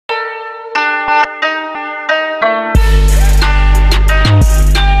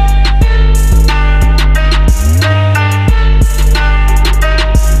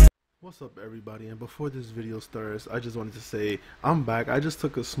What's up everybody, and before this video starts I just wanted to say I'm back. I just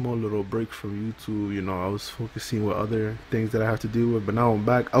took a small little break from YouTube. I was focusing with other things that I have to deal with, but now I'm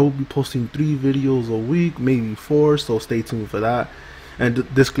back. I will be posting 3 videos a week, maybe 4, so stay tuned for that.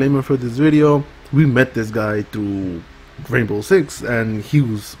 And disclaimer for this video, we met this guy through Rainbow6 and he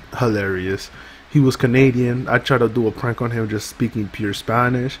was hilarious. He was Canadian. I tried to do a prank on him just speaking pure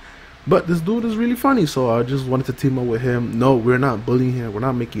Spanish. But this dude is really funny, so I just wanted to team up with him. No, we're not bullying him. We're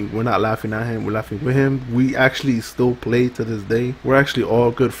not laughing at him. We're laughing with him. We actually still play to this day. We're actually all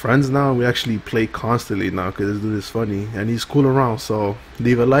good friends now. We actually play constantly now because this dude is funny and he's cool around. So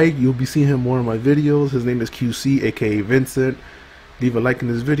leave a like. You'll be seeing him more in my videos. His name is QC, aka Vincent. Leave a like in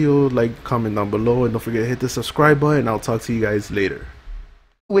this video, like, comment down below, and don't forget to hit the subscribe button. I'll talk to you guys later.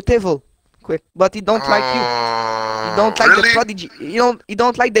 With evil, quick, but he don't like you. You don't like really? the prodigy. You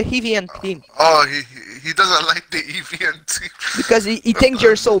don't like the Evian team. Oh, he doesn't like the Evian team Because he thinks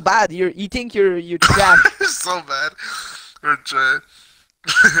you're so bad. He think you're trash. so bad. We're trying.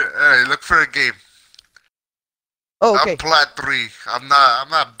 Hey, look for a game. Oh, okay. I'm plat 3. I'm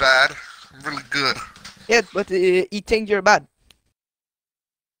not bad. I'm really good. Yeah, but he think you're bad.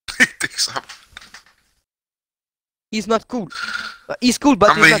 He thinks I'm. He's not cool. He's cool,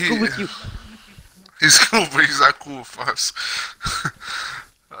 but he's not cool with you. He's cool, but he's not cool with us.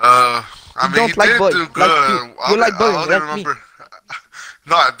 I mean, don't he like did boys, do good. like you like boys, I like me.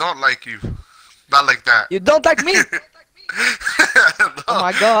 No, I don't like you. Not like that. You don't like me? No, Oh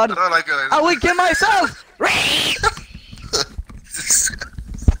my god. I don't like it. I will kill myself!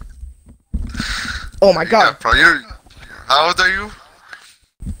 Oh my god. Yeah, how old are you?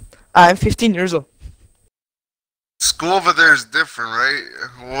 I'm 15 years old. School over there is different, right?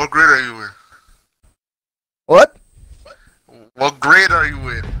 What grade are you in? What? What grade are you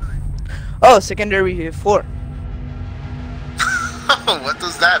in? Oh, secondary 4. What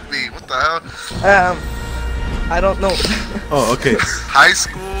does that mean? What the hell? I don't know. Oh, okay. High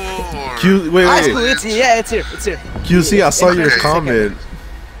school or Wait. High school, it's here. QC, I saw your Okay. comment.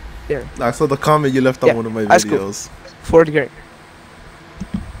 There. I saw the comment you left on Yeah, one of my high school. videos. 4th grade.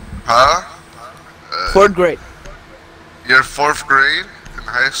 Huh? 4th grade. You're 4th grade in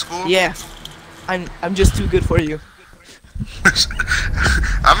high school? Yeah. I'm just too good for you.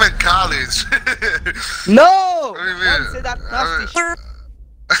 I'm in college. No! What do you mean? Don't say that nasty shit.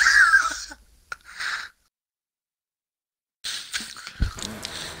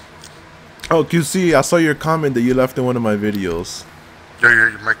 Oh, QC, I saw your comment that you left in one of my videos.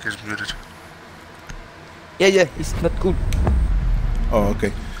 Your mic is muted. Yeah, he's not cool. Oh,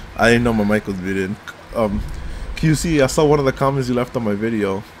 okay. I didn't know my mic was muted. QC, I saw one of the comments you left on my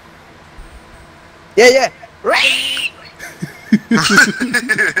video. Yeah.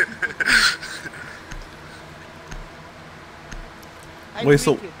 Wait,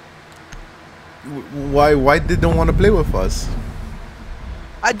 so why did they want to play with us?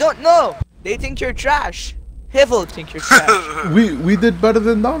 I don't know. They think you're trash. Evil think you're trash. We did better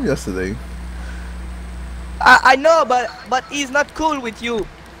than them yesterday. I know, but he's not cool with you.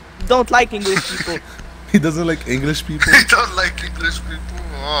 Don't like English people. He doesn't like English people. You don't like English people?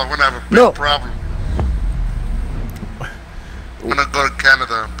 Oh, I'm gonna have a big No. problem. I'm gonna go to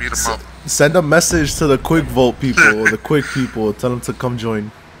Canada and beat them up. Send a message to the quick vote people or the quick people. Tell them to come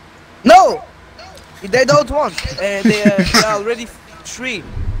join. No, they don't want. They are already 3,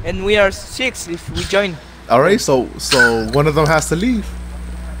 and we are 6 if we join. All right, so one of them has to leave.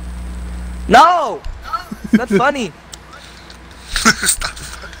 No, it's not funny. Stop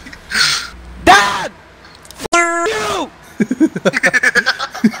funny. Dad, f you.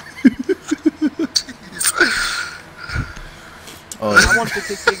 Oh, I want to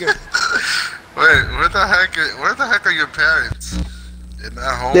take figure. Wait, where the heck are your parents? In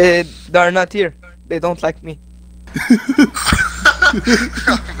that home? They are not here. They don't like me. Oh,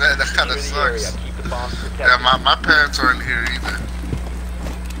 man, that kind of sucks. Yeah, my parents aren't here either.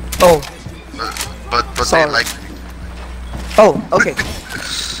 Oh, But Sorry. they like me. oh, okay.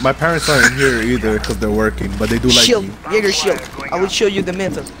 my parents aren't here either because they're working, but they do like Shield, me. Jaeger shield. I will show you the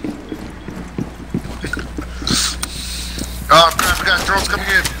method. Oh crap, we got drones coming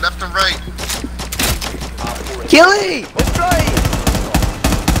in, left and right. Kill it! Destroy it!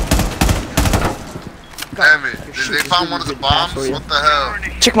 Damn it, they found one of the bombs? What the hell?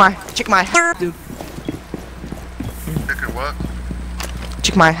 Check my dude. Check it, what?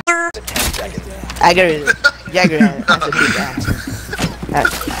 Check my I got it. Jagger, that's a big ass.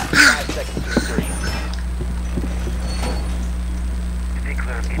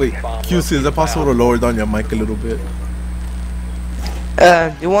 Wait, QC, is it possible to lower down your mic a little bit?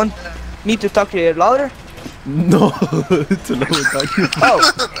 You want me to talk louder? No, to lower down your mic. Oh.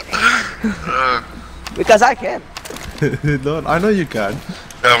 Because I can. No, I know you can.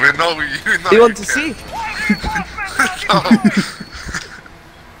 Yeah, we know you know. Do you want to see? No.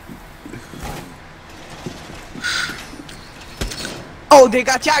 Oh, they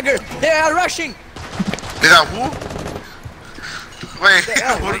got Jagger. They are rushing. They got who? Wait,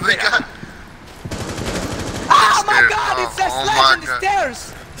 Yeah, what do they got? Oh my Stairs. God! It's a Oh sledge my in the God.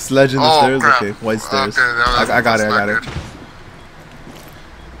 stairs. Sledge in the stairs? Crap. Okay, white stairs. Okay, I got it, I got it.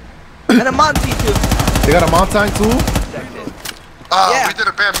 And a Monty too. They got a mountain too? Oh, Yeah. we did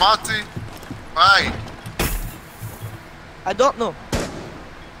a bad Monty. Why? I don't know.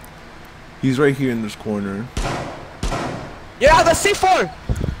 He's right here in this corner. Yeah, the C4.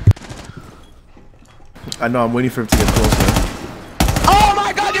 I know, I'm waiting for him to get closer. Oh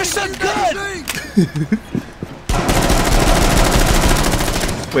my God, you're so good.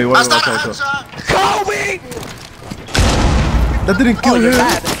 Wait, That's not a what? headshot. Kobe. That didn't kill Oh, him. you're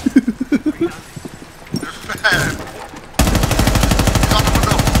bad. You're bad. He's on the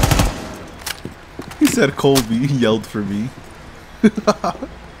window. He said Colby, he yelled for me.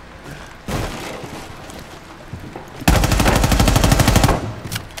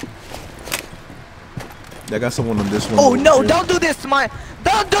 I got someone on this one. Oh over no! here. Don't do this to my.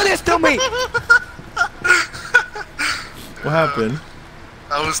 Don't do this to me. What happened?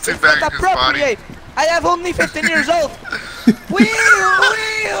 I was too It's back not in his body. appropriate. I have only 15 years old. Wheel.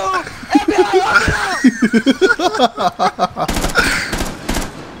 FBI,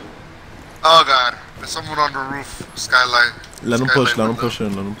 Oh God, there's someone on the roof. Skylight. Let him Skylight push, let him window. push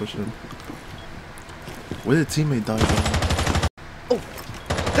in, let him push in. Where did teammate die?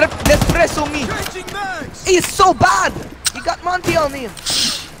 Espresso me. He's so bad. He got Monty on him.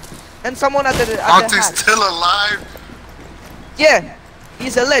 And someone at the Monty's hatch. still alive. Yeah,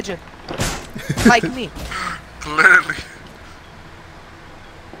 he's a legend. Like me. Clearly.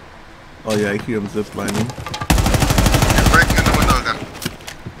 Oh yeah, I hear him zip lining. He's breaking in the window again.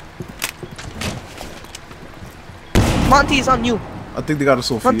 Monty is on you. I think they got a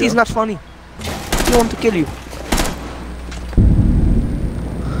Sophia. Monty is not funny. He want to kill you.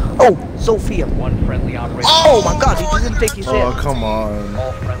 Oh, Sophia. One friendly operator. Oh my God, he didn't take his Oh, head. come on.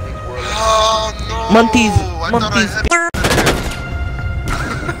 All friendlies were Oh no. Monty's. I thought Monty's. I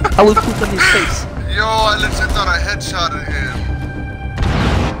I will poop on his face. Yo, I legit thought I headshotted him.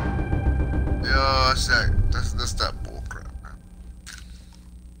 Yo, that's that bullcrap, man.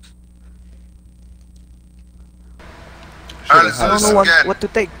 Alright, let's I do don't this know again. what to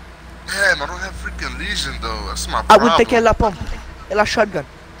take. Damn, I don't have freaking lesion though. That's my I problem. would take a pump. A shotgun.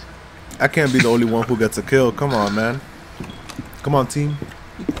 I can't be the only one who gets a kill. Come on, man. Come on, team.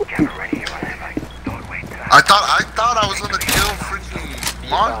 I thought I was gonna kill freaking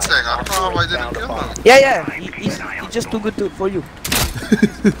Montag. I don't know how I didn't kill him. Yeah, he's just too good for you.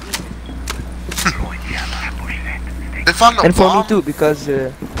 They found the And for me bomb. too, because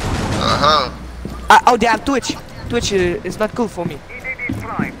oh, they have Twitch. Twitch is not cool for me.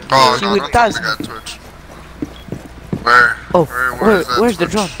 Oh, She no, would I don't taz think they got Twitch. Where? Oh, Where is that where's the Twitch?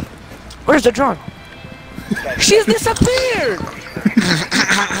 drone? Where's the drone? She's disappeared.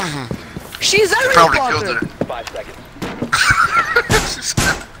 She's Harry Probably Potter. killed her. 5 seconds.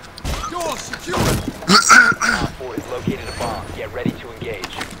 Door secure. Op 4 has located a bomb. Get ready to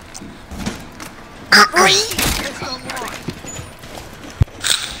engage.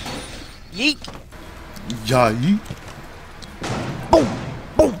 Yeet. Jai. Boom.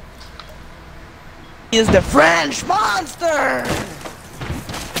 Boom. He is the French monster.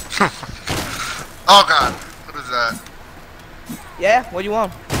 Oh God, what is that? Yeah, what do you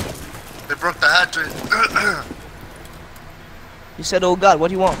want? They broke the hatchet. You said, oh God, what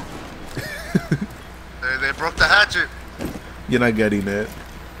do you want? they broke the hatchet. You're not getting it.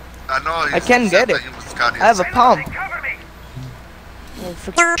 I know. I can get it. I have a pump. Oh,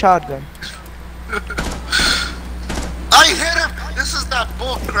 freaking shotgun. I hit him. This is that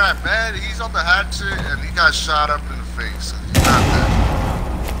bull crap, man. He's on the hatchet and he got shot up in the face. He's not dead.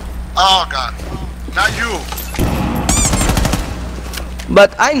 Oh God, not you.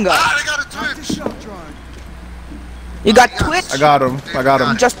 But I'm got. Ah, they got a Twitch. You got Twitch? I got him. I got him.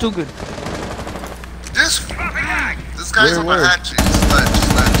 I'm just too good. This guy's on the Where? hatchet. Sledge.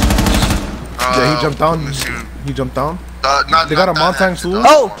 Yeah, he jumped down. let's shoot. He jumped down. Not, They got not a that Montang hatchet, too? the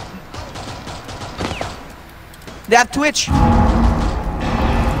Oh! other one. They have Twitch.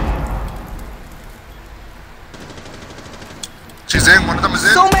 She's in. One of them is in.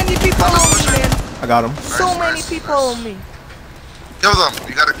 So many people on me, man. I got him. So Nice, many nice, people nice. on me. Kill them.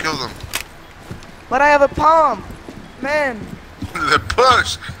 You gotta kill them. But I have a palm. Man. The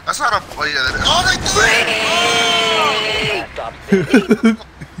push. That's not a. Oh, yeah. Oh, they did it. Last stop standing.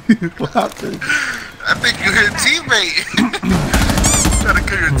 What happened? I think you hit teammate. You gotta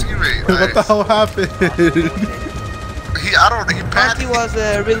kill your teammate. What the Nice. hell happened? I don't know. He Auntie panicked. was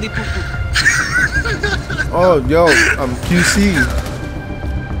really poo poo. Oh, yo, QC.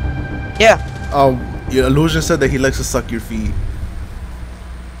 Yeah. Your illusion said that he likes to suck your feet.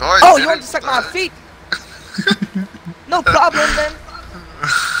 No, I Oh, you didn't. want to suck my feet? No problem, then.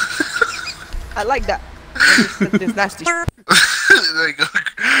 I like that. This nasty. There you go.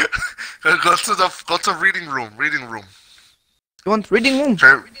 Go to reading room. Reading room. You want reading room?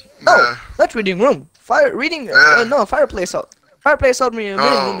 Try- No, yeah. not reading room. Reading. Yeah. No, fireplace out. Fireplace out. Reading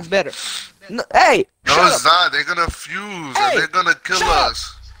room is better. No, hey, No, shut it's up. not. They're gonna fuse Hey, and they're gonna kill shut up.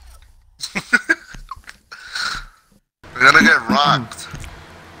 us. We're gonna get rocked.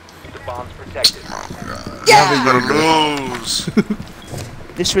 The bomb's protected. Yeah. We're gonna lose.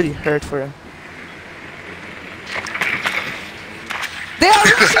 This really hurt for him. They are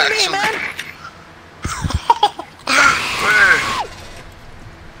rushing me, man.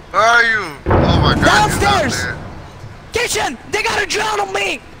 Where are you? Oh my god. Downstairs. You're down Kitchen. They gotta drown on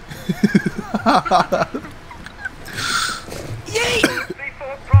me. Yay!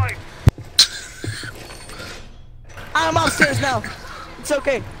 I'm upstairs now. It's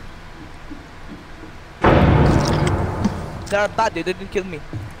okay. They are bad. They didn't kill me.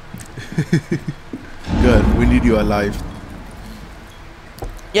 Good. We need you alive.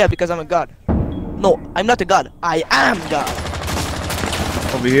 Yeah, because I'm a god. No, I'm not a god. I am God.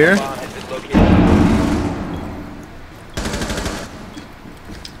 Over here. Bomb has been located.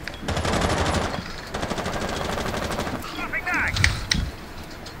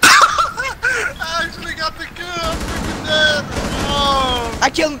 I actually got the kill. I'm freaking dead. Oh. I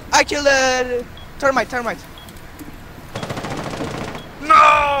killed termite.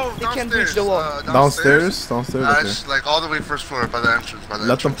 No! They can't reach the wall. Downstairs. Downstairs. Okay. It's like all the way first floor by the entrance. By the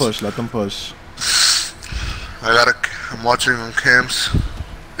Let them entrance. push. Let them push. I'm watching on cams.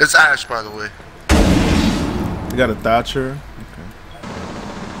 It's Ash, by the way. You got a Thatcher.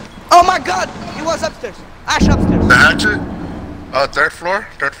 Oh my god! He was upstairs. Ash upstairs. The hatchet? Third floor?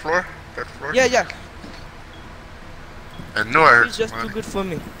 Third floor? Third floor? Yeah, yeah. I knew I heard He's just too someone. good for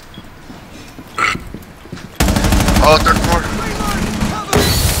me. Oh, third floor.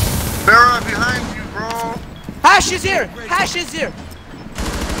 Vera, behind you, bro. Hash is here! Hash is here!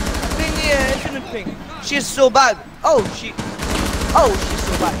 Ping the infinite ping. She's so bad. Oh, she's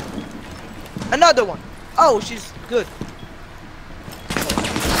so bad. Another one. Oh, she's good.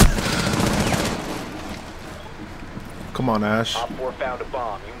 Come on, Ash. Op 4 found a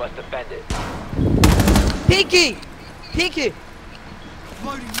bomb. You must defend it. Pinky! Pinky!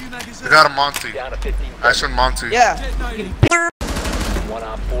 We got a Monty. Down to 15 Ash seconds. and Monty. Yeah. One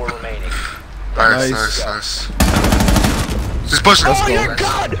Op 4 remaining. Nice, Nice. nice, nice. She's pushing. Oh, you're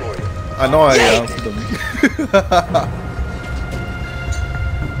God! I know I Yay! answered them.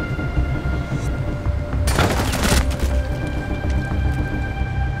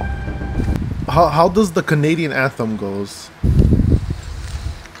 How does the Canadian anthem goes?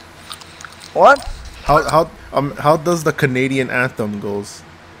 What? How does the Canadian anthem goes?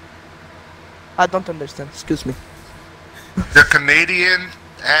 I don't understand. Excuse me. The Canadian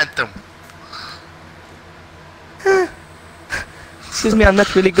anthem. Excuse me, I'm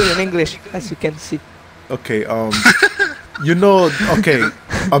not really good in English, as you can see. Okay, you know, okay,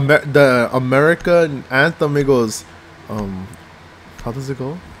 the American anthem, it goes, how does it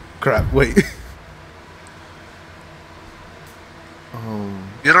go? Crap, wait.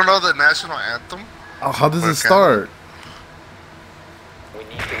 You don't know the national anthem? How does Or it start? We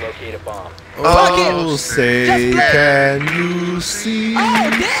need to locate a bomb. Oh, Just say, play. can you see? Oh,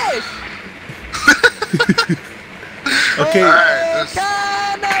 this! Okay, Alright, this,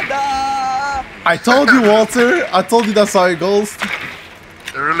 Canada! I told you, Walter. I told you that's how it goes.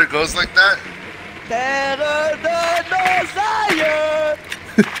 it really goes like that? Terror de Zion!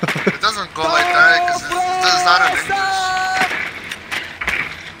 It doesn't go like that because it's not in English.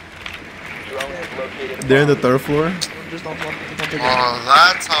 Drone has located a They're in the bomb. third floor. Just don't want to continue. Oh,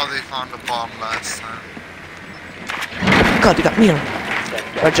 that's how they found the bomb last time. God, you got me on.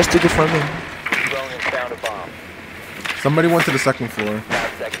 You're just too good for me. Drone has found a bomb. Somebody went to the second floor.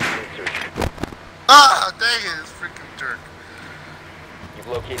 5 seconds to insertion. Ah, dang it, this freaking jerk. You've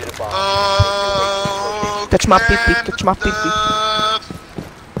located a bomb. Oh, Touch my pee-pee, touch my pee-pee.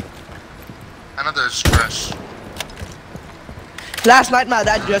 Another trash. Last night, my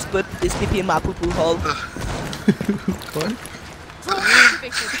dad just put his pee in my poo-poo hole. What?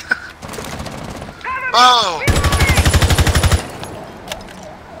 Oh!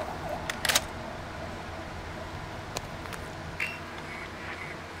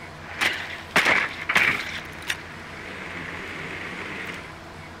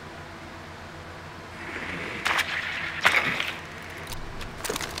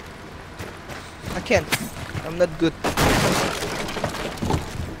 can't. I'm not good.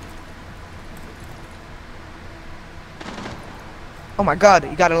 Oh my god,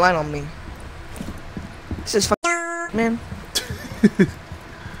 you got a line on me. This is man.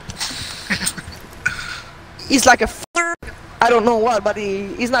 He's like a I don't know what, but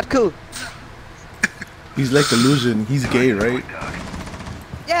he's not cool. He's like illusion. He's gay, right?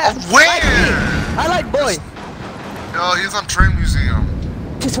 Yeah. Where? I like boy. Yo, he's on Train Museum.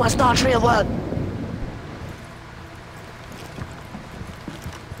 This was not real one.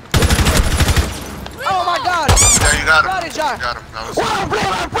 Oh my god! Yeah, you got him. Prodigy! You got him. That was Wow, play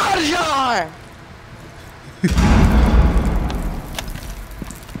my Prodigy!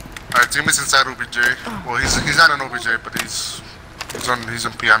 Alright, team is inside OBJ. Well, he's not in OBJ, but he's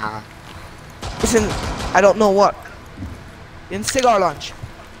in piano room. Listen, I don't know what. In cigar lunch.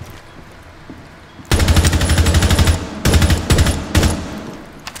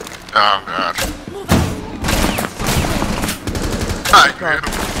 Oh god. Ah, you hit him.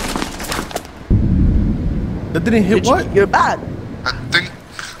 That didn't hit what? You're bad. I think.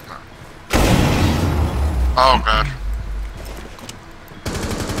 Oh god.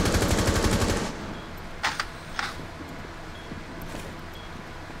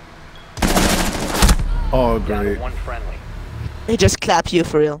 Oh, Down to great. one friendly. They just clap you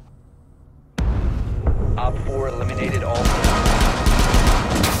for real. Op 4 eliminated all.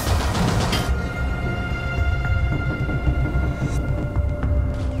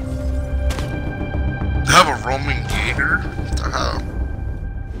 They have a roaming gator? What the hell?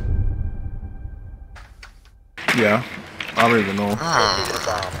 Yeah. I don't even know.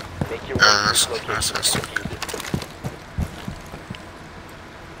 Oh. Make your way Yeah, to that's this location. that's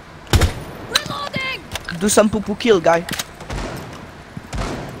Do some poo-poo kill, guy.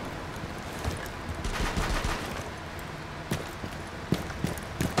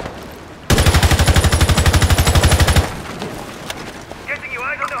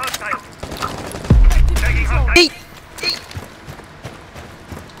 Eat!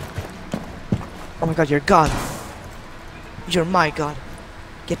 Oh my god, you're God. You're my God.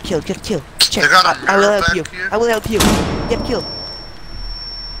 Get killed, get killed. Check. They got a I will mirror help back you. here? I will help you. Get killed.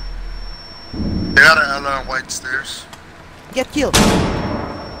 They got an Ella on white stairs. Get killed.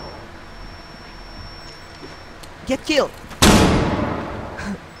 Get killed.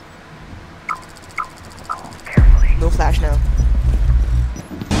 No flash now.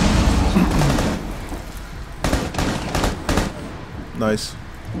 Nice.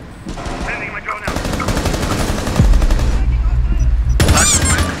 That's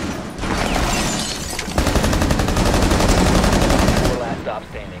quick. Four last stop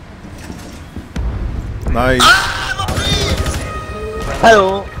standing. Nice. Ah, the beast! Hello.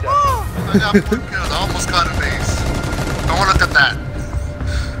 I got 4 kills. I almost got an ace. Don't want to look at that.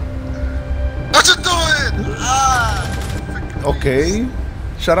 What you doing? Ah! Okay.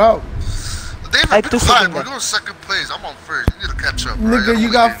 Shut up. David, I be took quiet. second We're there. going second place. I'm on first. You need to catch up, right? Nigga,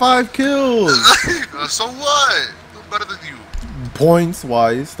 you got 5 kills. So what? I'm better than you. Points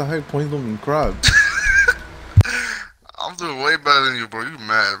wise, the high points don't mean crap. I'm doing way better than you, bro. You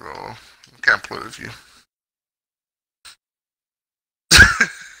mad, bro. I can't play with you.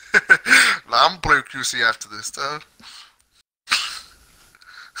 Nah, I'm playing QC after this stuff.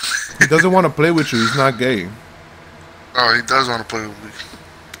 He doesn't want to play with you. He's not gay. Oh, he does want to play with me.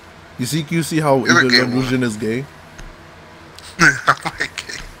 You see how You're a even gay illusion is gay? I'm like,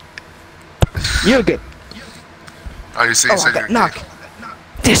 gay. You're good. Oh, you see, Oh you my said god, you're gay. knock.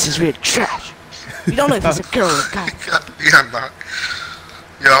 This is real trash. You don't know if it's a girl or a guy. Yeah, knock.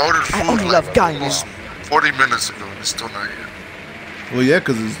 Yeah, I ordered food I only like love guys. almost 40 minutes ago and it's still not here. Well, yeah,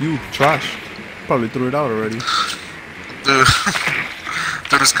 because it's you. Trash. Probably threw it out already. Dude,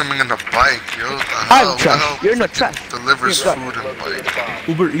 dude is coming in a bike, yo. What the I'm hell? trash. What the You're not hell trash. delivers You're food and bike.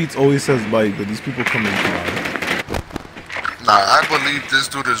 Uber Eats always says bike, but these people come in car. Nah, I believe this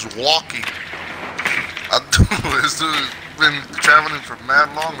dude is walking. This dude's been traveling for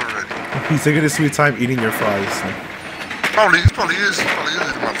mad long already. He's taking his sweet time eating your fries. Probably is. He probably is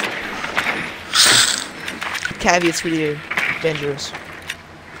eating my food. Caveat's really dangerous.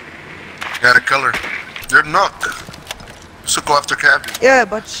 Gotta kill her. You're Nook. So go after Caviar. Yeah,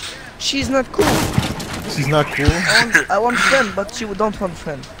 but she's not cool. She's not cool. I want friend, but she don't want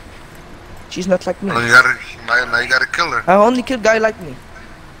friend. She's not like me. Now you gotta kill her. I only kill guy like me.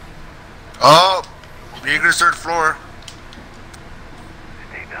 Oh, Jaeger's third floor.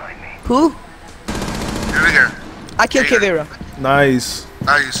 Who? Here. I kill Jaeger. Kavera. Nice.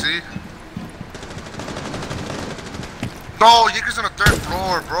 Now you see. No, Jaeger's on the third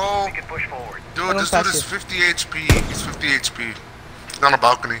floor, bro. We can push forward. Dude, this dude is 50 HP. He's 50 HP. He's on a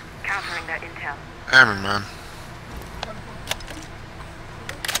balcony. Countering that intel. Hammer, man.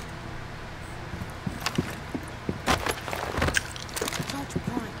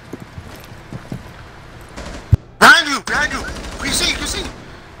 Behind you! Behind you! You see? You see?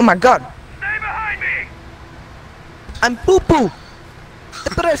 Oh my god. Stay behind me! I'm poo poo.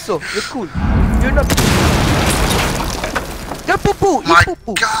 Espresso. You're cool. You're not. You're poo poo. My You're poo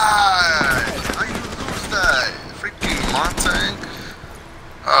poo. god! How you lose that? Freaking Montang?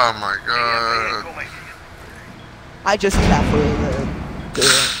 Oh my god. I just clapped for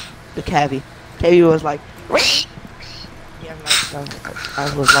the cavi. Cavi was like, Wee! Yeah,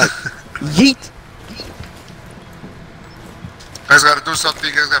 I was like, yeet. You guys gotta do something.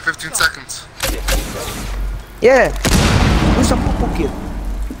 You guys got 15 seconds. Yeah. Do some poo poo kill.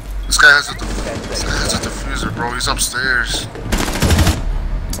 This guy has a diffuser, bro. He's upstairs.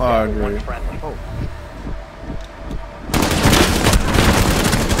 Oh, I agree.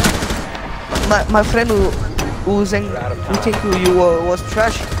 My friend who think you was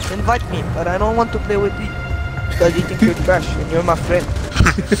trash, invite me, but I don't want to play with you because you think you're trash and you're my friend.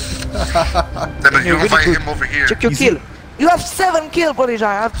 Then you You're invite really him over here. Check your kill. You have 7 kills, Bodija.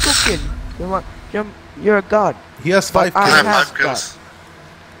 I have 2 kills. You're a god. He has 5 I I kills. have have 5 kills.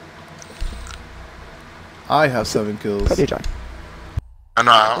 I have 7 kills. Bodija. I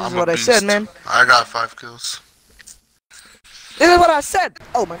know. This I'm is what a I beast. said, man. I got 5 kills. This is what I said.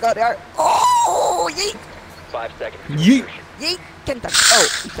 Oh my god, they are. Oh, yeet. 5 seconds. Yeet. Yeet. Can't touch. Oh,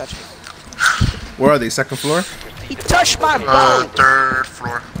 he touched me. Where are they? Second floor? He touched my ball. 3rd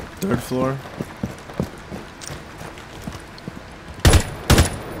floor. Third floor?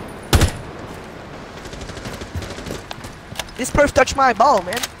 This perf touched my ball,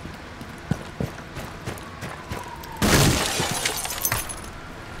 man.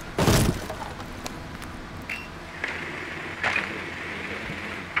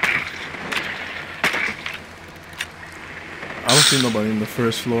 I don't see nobody in the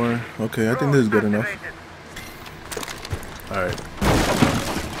first floor. Okay, I think this is good enough. Alright.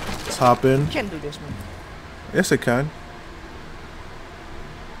 Let's hop in. You can't do this, man. Yes, I can.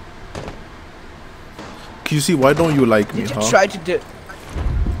 QC, why don't you like me, Did you huh? try to do?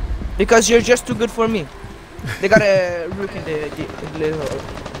 Because you're just too good for me. They got a rook in the little.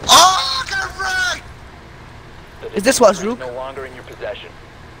 Oh, get it right! Is this what's rook? No longer in your possession.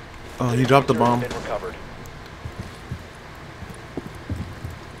 Oh, he dropped the bomb. Been recovered.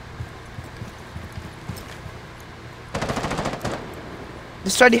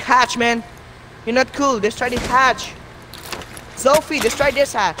 Destroy the hatch, man. You're not cool. Destroy the hatch. Sophie, destroy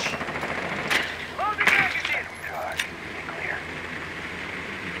this hatch.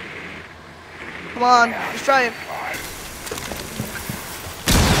 Come on, destroy it.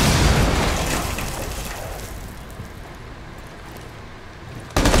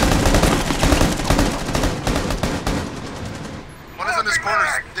 One is in this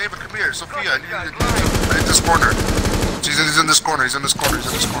corner. David, come here. Sophia, I need you in this corner. He's in this corner. He's in this corner. He's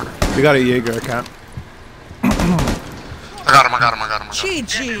in this corner. We got a Jaeger, I can't. I got him. I got him. I got him. I got him.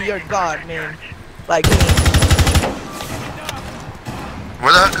 GG, you're god, man. Like me.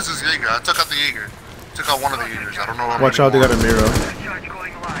 Where the heck is this Jaeger? I took out the Jaeger. Took out one of the Jaegers. I don't know. Watch out, they got a mirror.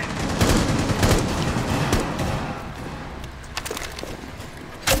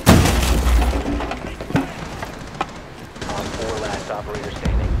 Op 4 last operator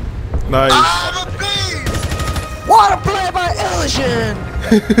standing. Nice. I'm a beast! What a play by Illusion!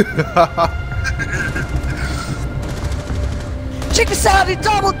 Check this out, he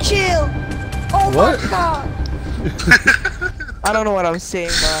double kill! Oh What? my god! I don't know what I'm saying,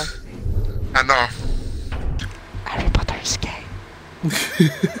 but I know. Harry Potter is gay.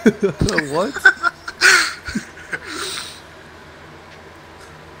 What?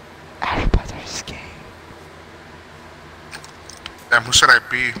 Harry Potter is gay. Damn, who should I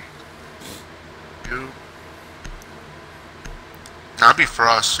be? You? I'll be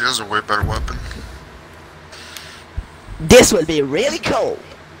Frost. He has a way better weapon. This will be really cold.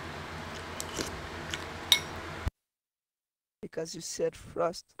 Because you said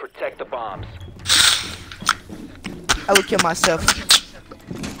Frost. Protect the bombs. I will kill myself.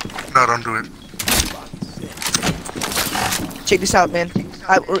 No, don't do it. Check this out, man.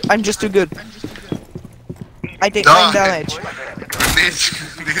 I'm just too good. I take Dog. 9 damage.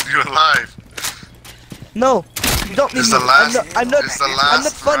 We need you alive. No, you don't need It's me. the last. I'm not It's the I'm not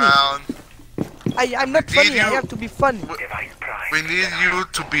last funny. round. I'm not We funny. need I you. have to be funny. We need you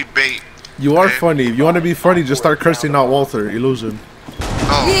to be bait. You are Okay. funny. If you want to be funny, just start cursing out Walter. Illusion. No.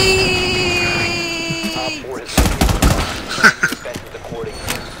 Op Yee! 4 has been defenses accordingly.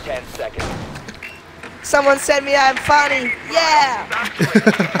 10 seconds. Someone said me I'm funny. Yeah.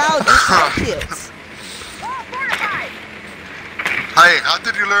 Now just kids. Hey, how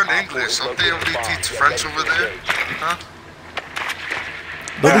did you learn English? Don't they only teach French over there? Huh?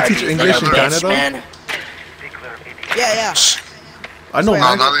 Don't they teach English in Canada? Man. Yeah. I know, No,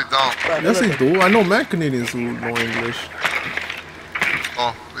 man. no, they don't. Yes, they do. I know, man, Canadians who know English.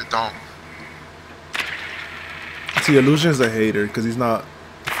 Oh, they don't. See, Illusion's a hater because he's not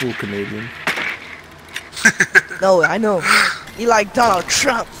full Canadian. No, I know. You like Donald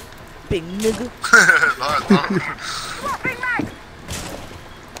Trump, big nigga. No, I don't.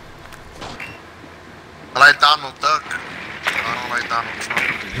 I like Donald Duck. I don't like Donald Trump.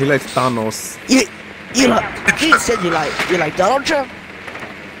 He likes Thanos. You like? He said you like Donald Trump.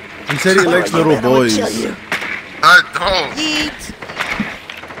 He said he likes little Man, I'm gonna boys. tell you. I don't. Yeet.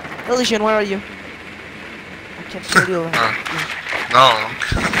 Elysian, where are you? I can't see you. No.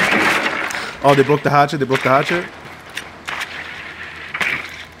 Oh, they broke the hatchet. They broke the hatchet.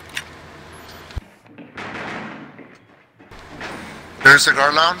 There's a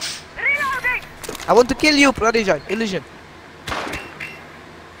cigar lounge. I want to kill you, Prodigy. Illusion.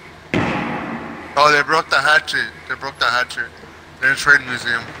 Oh, they broke the hatchet. They broke the hatchet. They're in a trade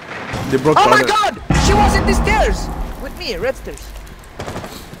museum. They broke Oh the my other. God! She was in the stairs with me, red stairs.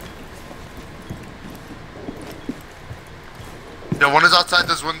 Yeah, one is outside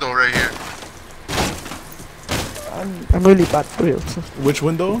this window right here. I'm really bad for real. Which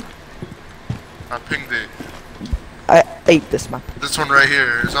window? I pinged it. I ate this map. This one right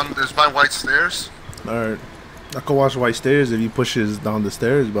here is by white stairs. Alright. I could watch White Stairs if he pushes down the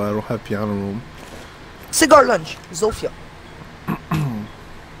stairs, but I don't have piano room. Cigar lunch, Zofia.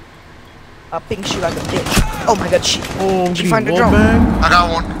 I ping she like a bitch. Oh my God, she. Oh, Did you gee, find the wall drone? bang? I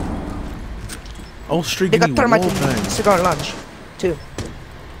got one. Oh, straight They give got me wall termite in bang. cigar lunch, too.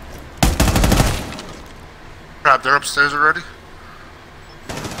 Crap, they're upstairs already.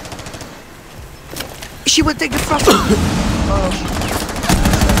 She would take the front.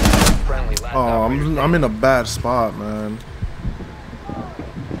 Friendly last Oh, operator I'm in a bad spot, man.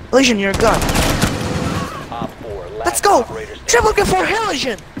 Legion, you're a gun. Op 4, last Let's go! operator standing. Triple kill for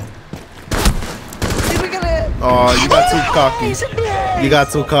Hellion! See, we're gonna. Oh, you got too cocky. He's in there! You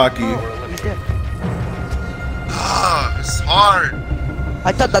got too cocky. He's dead. Ah, it's hard.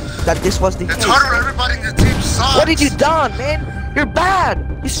 I thought that this was the It's case. hard when everybody in the team sucks. What did you done, man? You're bad!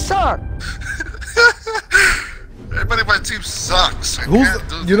 You suck! Everybody in my team sucks. I Who's? can't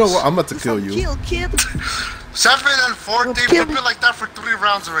do You know this. what? I'm about to kill you. Kill, kid! 7 and 4 Don't teams kill have me. been like that for 3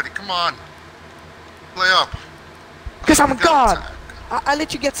 rounds already. Come on. Play up. Because I'm a Get god! attack. I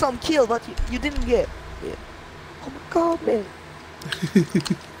let you get some kill, but you didn't get. Yeah. Oh my god, man.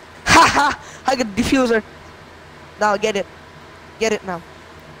 Haha! I got diffuser. Now get it. Get it now.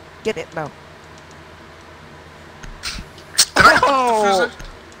 Get it now. Did I get Oh. the diffuser?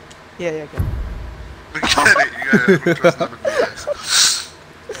 Yeah, yeah, okay. We get it. You got it. Trust none of you guys.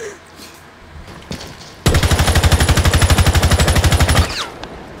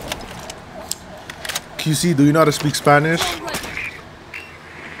 QC, do you know how to speak Spanish?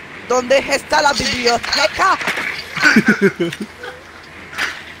 ¿Dónde está la biblioteca?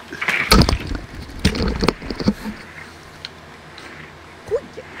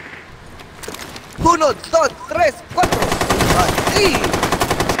 Cuya. 1, 2, 3, 4. ¡Así!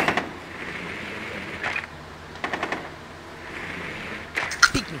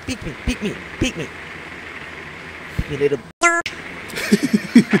 Pick me, pick me, pick me, pick me. Pick me, little.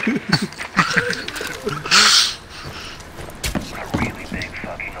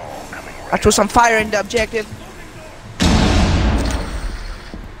 I threw some fire in the objective.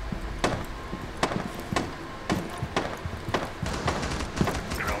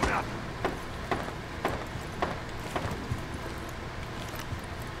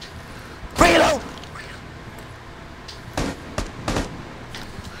 Reload!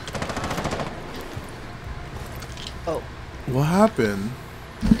 Oh. What happened?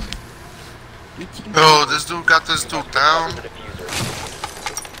 Yo, this dude got this dude down. The diffuser.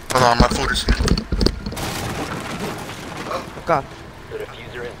 Hold on, my food is here. Oh god. The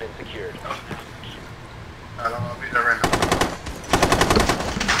diffuser has been secured. I'll be there right now.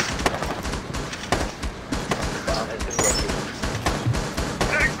 Bomb has been located.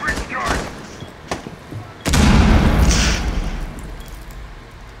 Setting breach charge.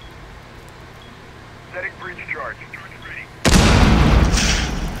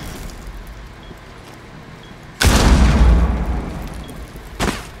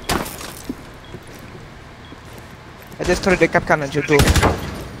 I just threw the capcan at your door.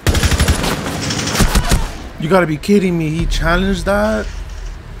 You gotta be kidding me. He challenged that?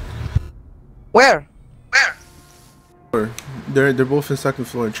 Where? Where? They're both in second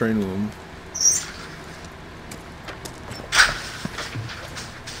floor train room.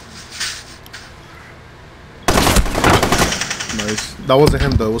 That wasn't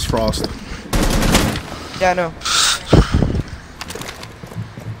him though. It was Frost. Yeah, I know.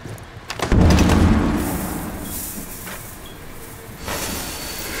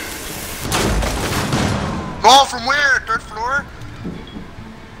 Ball from where? Third floor?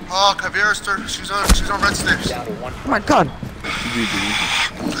 Oh, Caveira's third. She's on red stairs. Down to one. Oh my god.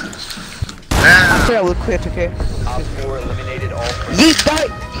 Damn. Say I will quit, okay? Op 4 eliminated all friendly. Yeet,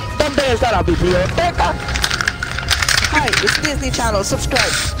 die! Don't dare that I'll be real. Hi, it's Disney Channel.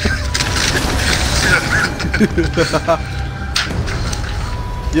 Subscribe.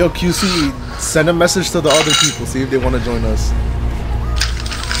 Yo, QC, send a message to the other people. See if they want to join us.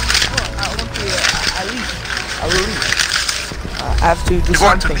 I will leave. I have to do You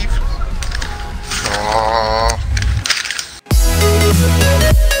want to something. leave?